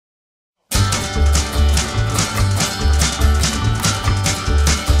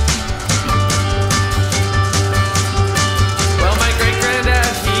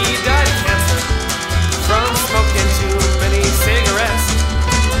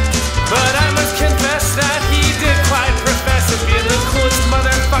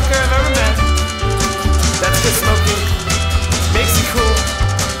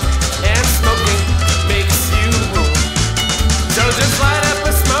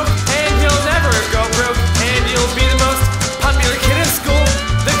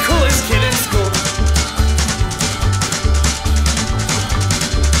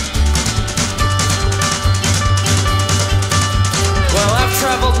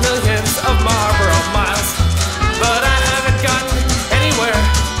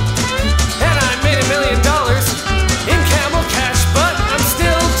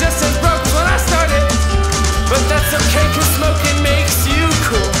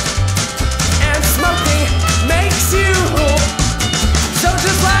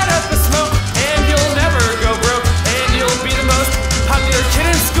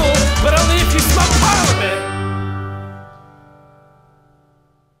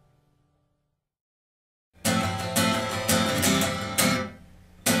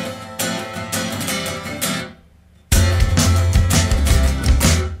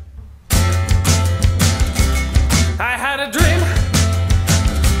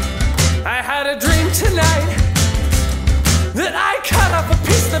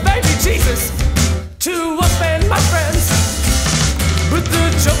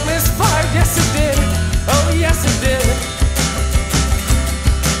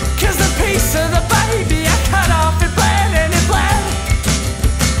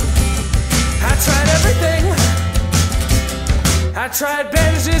tried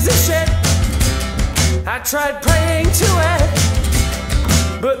bandages and shit, I tried praying to it,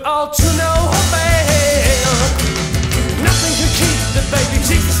 but all to no avail. Nothing could keep the baby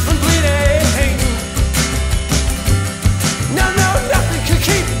Jesus from bleeding. No, nothing could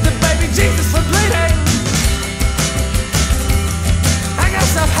keep the baby Jesus from bleeding. I gotta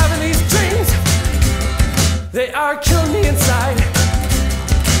stop having these dreams. They are killing me inside.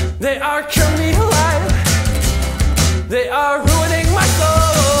 They are killing me alive. They are ruining my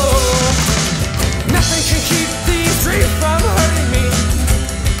soul. Nothing can keep these dreams from hurting me.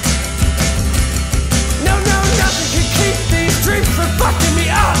 No, nothing can keep these dreams from fucking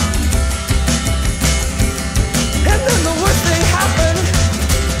me up. And then the worst thing happened.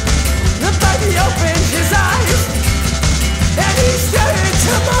 The baby opened his eyes, and he started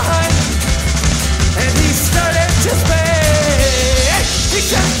to mine, and he started to speak. He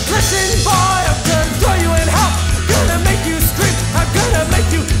said, listen boy, I'm gonna throw you in hell. I'm gonna make you scream, I'm gonna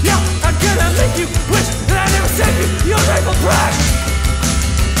make you yell, I'm gonna make you wish that I never sent you your grateful brag.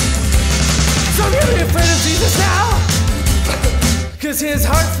 So I'm really afraid of Jesus now, cause his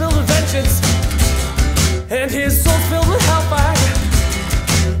heart's filled with vengeance, and his soul's filled with hellfire,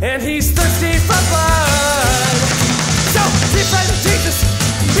 and he's thirsty for blood. So be afraid of Jesus,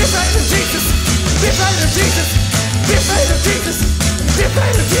 be afraid of Jesus, be afraid of Jesus, be afraid of Jesus, be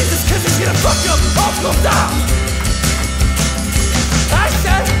afraid of Jesus, cause he's gonna fuck you up old school style. I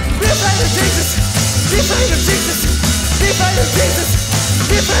said, be afraid of Jesus, be afraid of Jesus, be afraid of Jesus,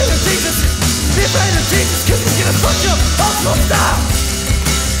 be afraid of Jesus, be afraid of Jesus, cause he's gonna fuck you up old school style.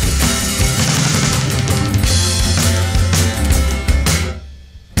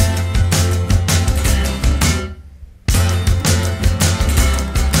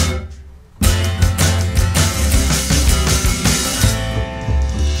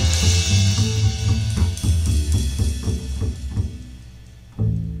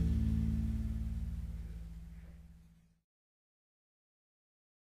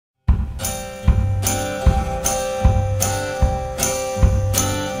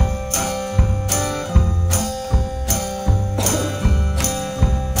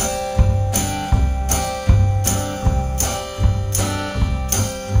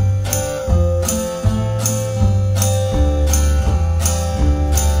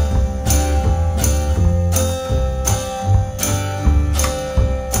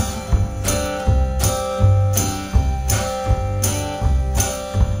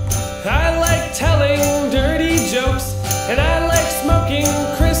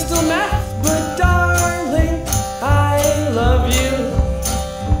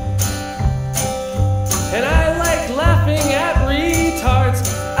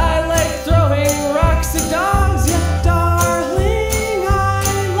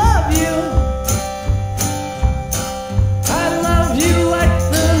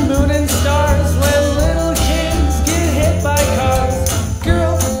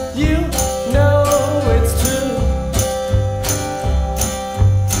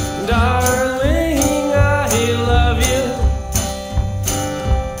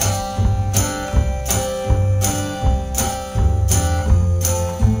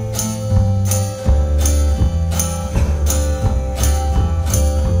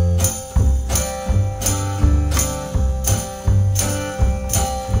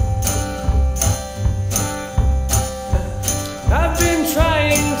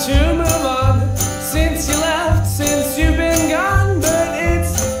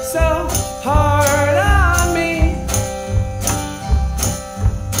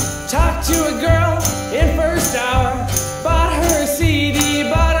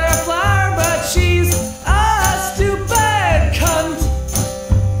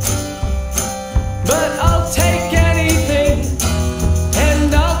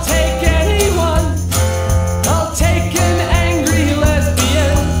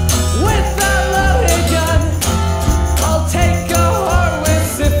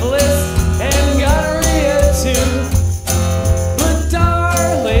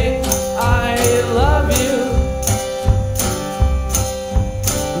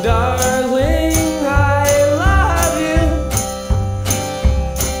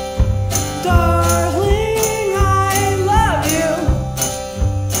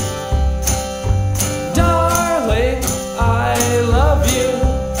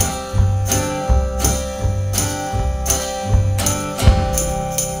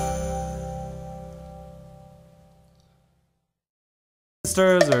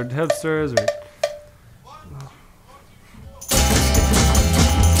 Scensters or hipsters or...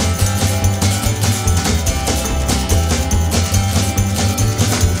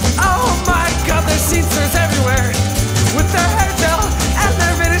 Oh my god, there's Scensters everywhere with their hair gel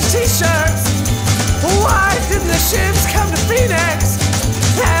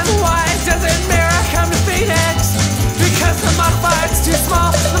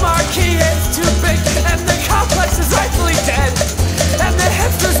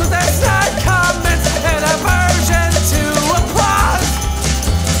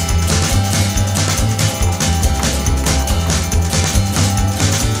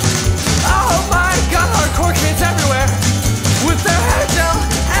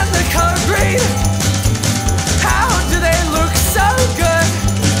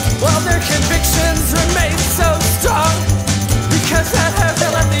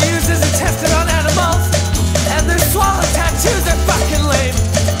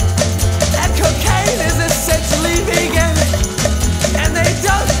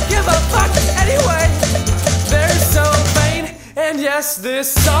yes,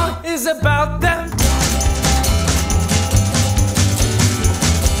 this song is about them.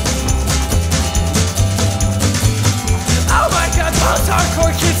 Oh my god,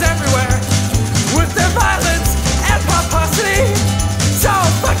 post-hardcore kids everywhere, with their violence and pomposity. So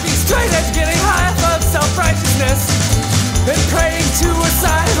fucking straight edge, getting high above self-righteousness and praying to a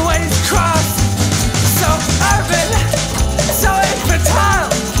sideways cross. So urban, so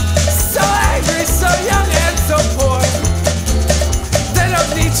infantile, so angry, so young and so poor. They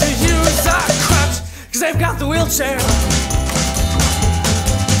don't need to use a crutch, cause they've got the wheelchair.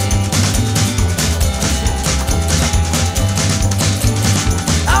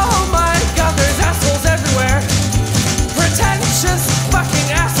 Oh my god, there's assholes everywhere. Pretentious fucking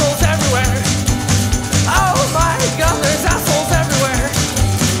assholes everywhere. Oh my god, there's assholes everywhere.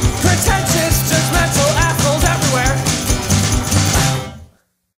 Pretentious, judgmental assholes everywhere.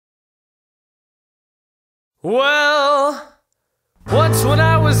 Well, once when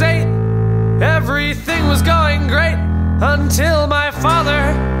I was 8, everything was going great until my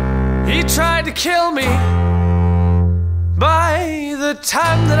father, he tried to kill me. By the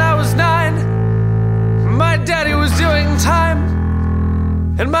time that I was 9, my daddy was doing time,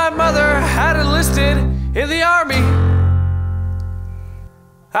 and my mother had enlisted in the army.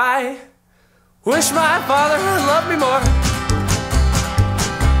 I wish my father had loved me more.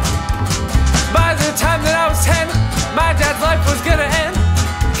 By the time that I was 10, my dad's life was gonna end,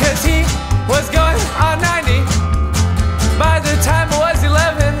 cause he was going on 90. By the time I was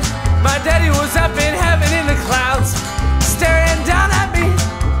 11, my daddy was up in heaven in the clouds, staring down at me,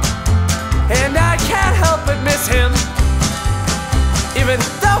 and I can't help but miss him. Even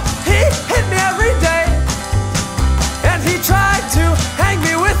though he hit me every day, and he tried to hang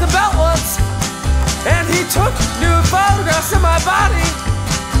me with a belt once, and he took new photographs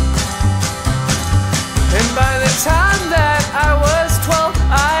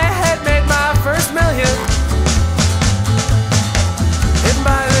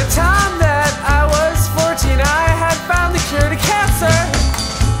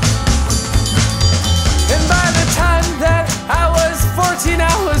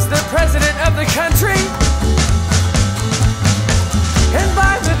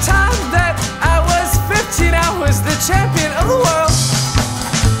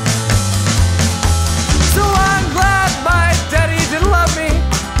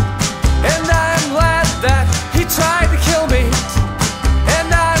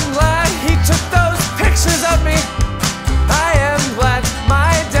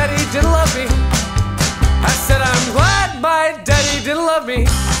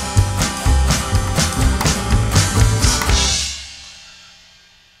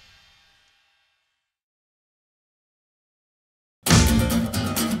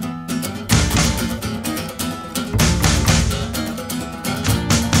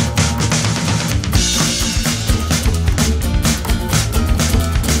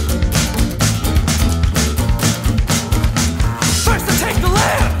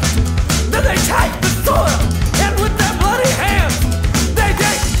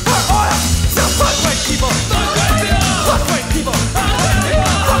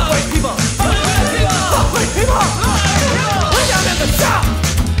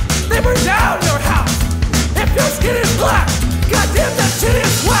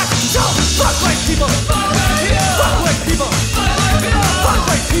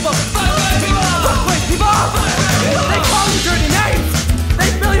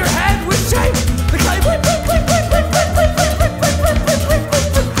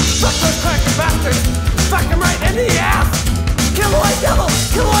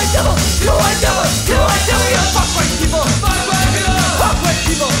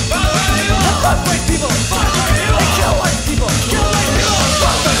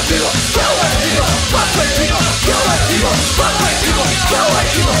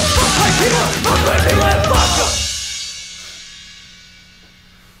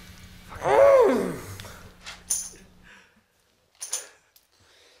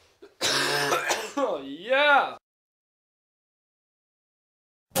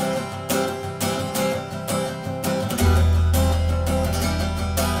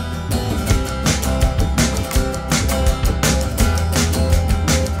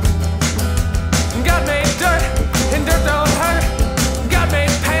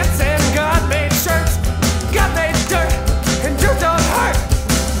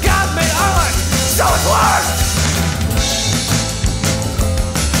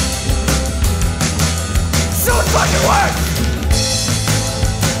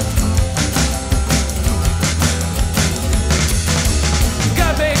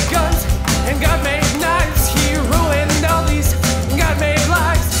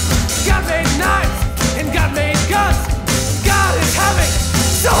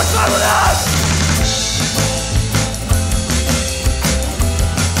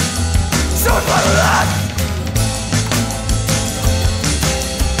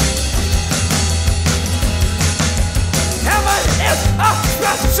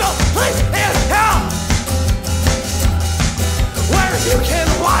you can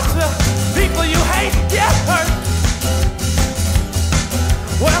watch the people you hate get hurt.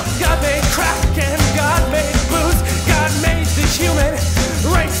 Well, God made crack and God made booze. God made the human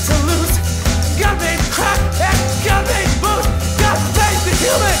race to lose. God made crack and God made booze. God made the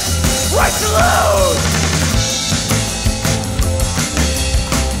human race to lose.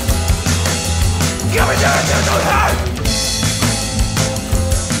 Give me that, don't hurt.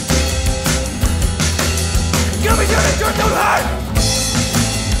 Give me that, don't hurt.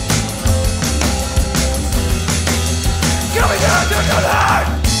 Give me that, don't hurt.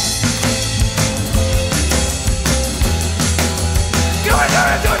 Give me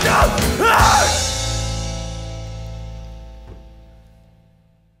that, don't hurt.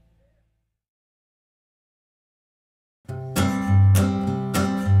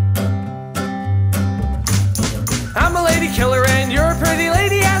 I'm a lady killer and you're a pretty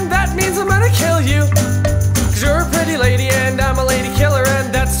lady, and that means I'm gonna kill you. Cause you're a pretty lady and I'm a lady killer,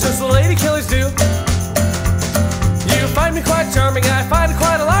 and that's just what lady killers do. You find me quite charming, I find it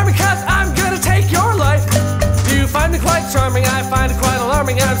quite alarming, cause I'm gonna take your life. You find me quite charming, I find it quite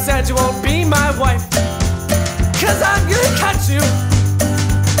alarming, I'm sad you won't be my wife. Cause I'm gonna cut you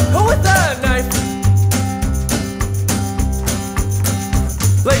with a knife.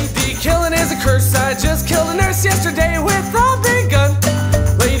 Lady killing is a curse, I just killed a nurse yesterday with a big gun.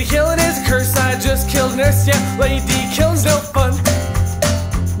 Lady killing is a curse, I just killed a nurse, yeah, lady killing's no fun.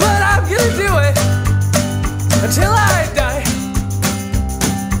 But I'm gonna do it until I die.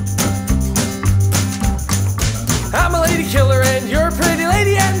 I'm a lady killer and you're a pretty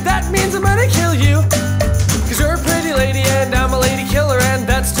lady, and that means I'm gonna kill you. Cause you're a pretty lady and I'm a lady killer, and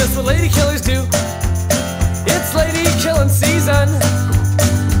that's just what lady killers do. It's lady killing season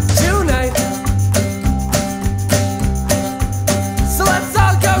tonight. So let's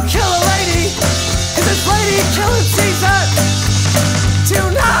all go kill a lady, cause it's lady killing season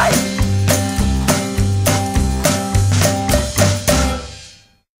tonight.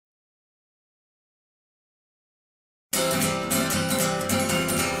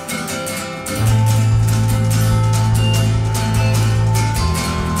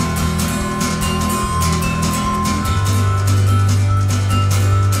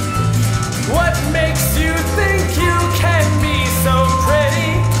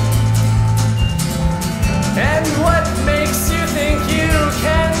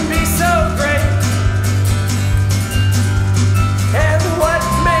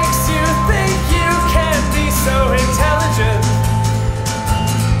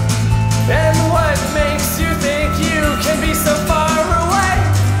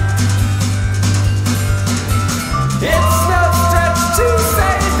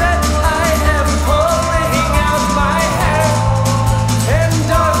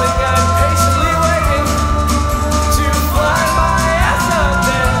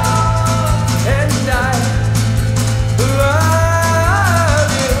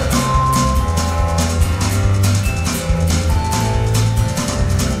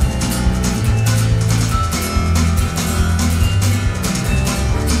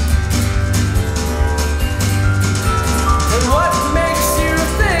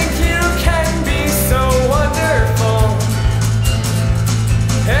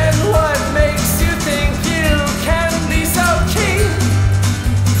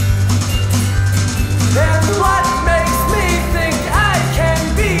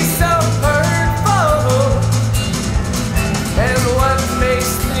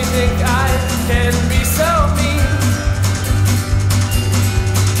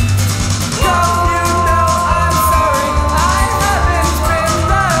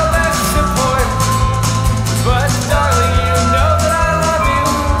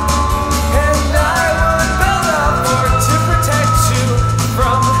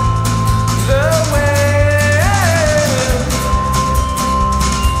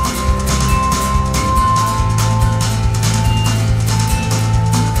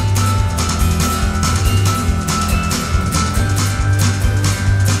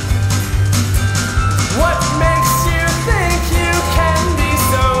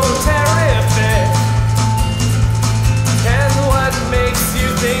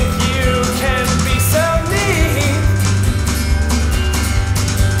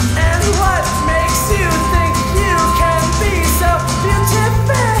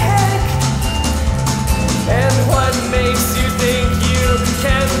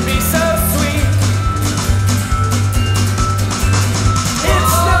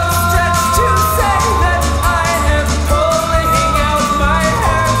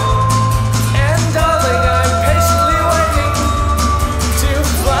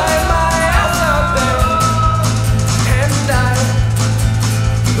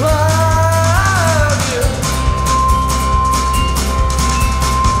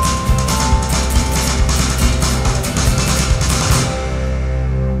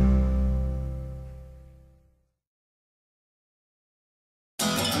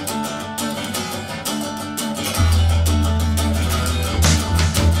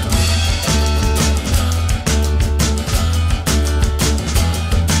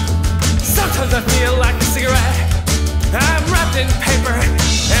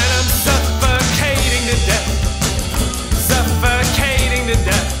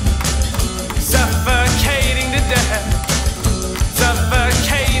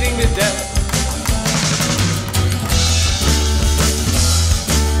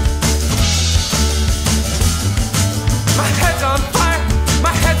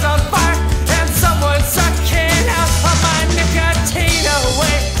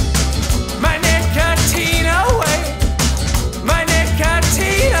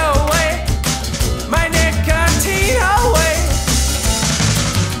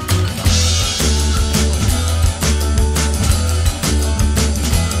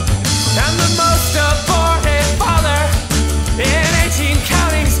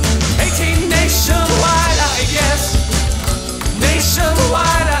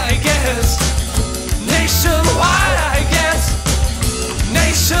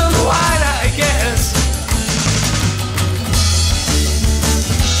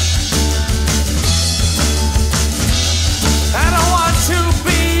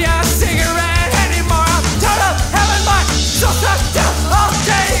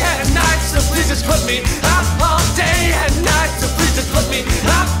 put me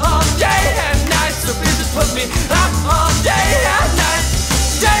up all day and night. So please just put me up all day and night.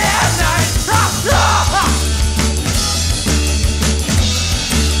 Day and night.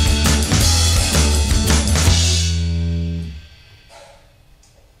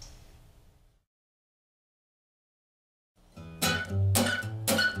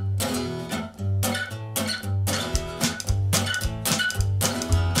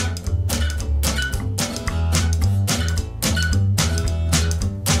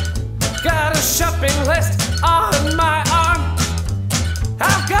 Got a shopping list on my arm.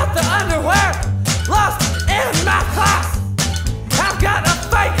 I've got the underwear lost in my class. I've got a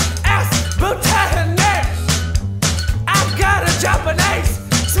fake ass boutonniere. I've got a Japanese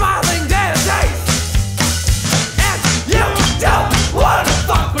smiling disease. And you don't wanna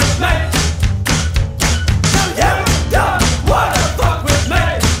fuck with me. No, you don't wanna fuck with me.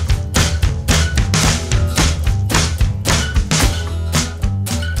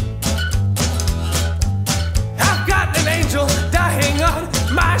 I've got an angel dying on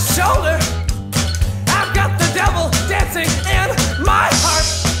my shoulder.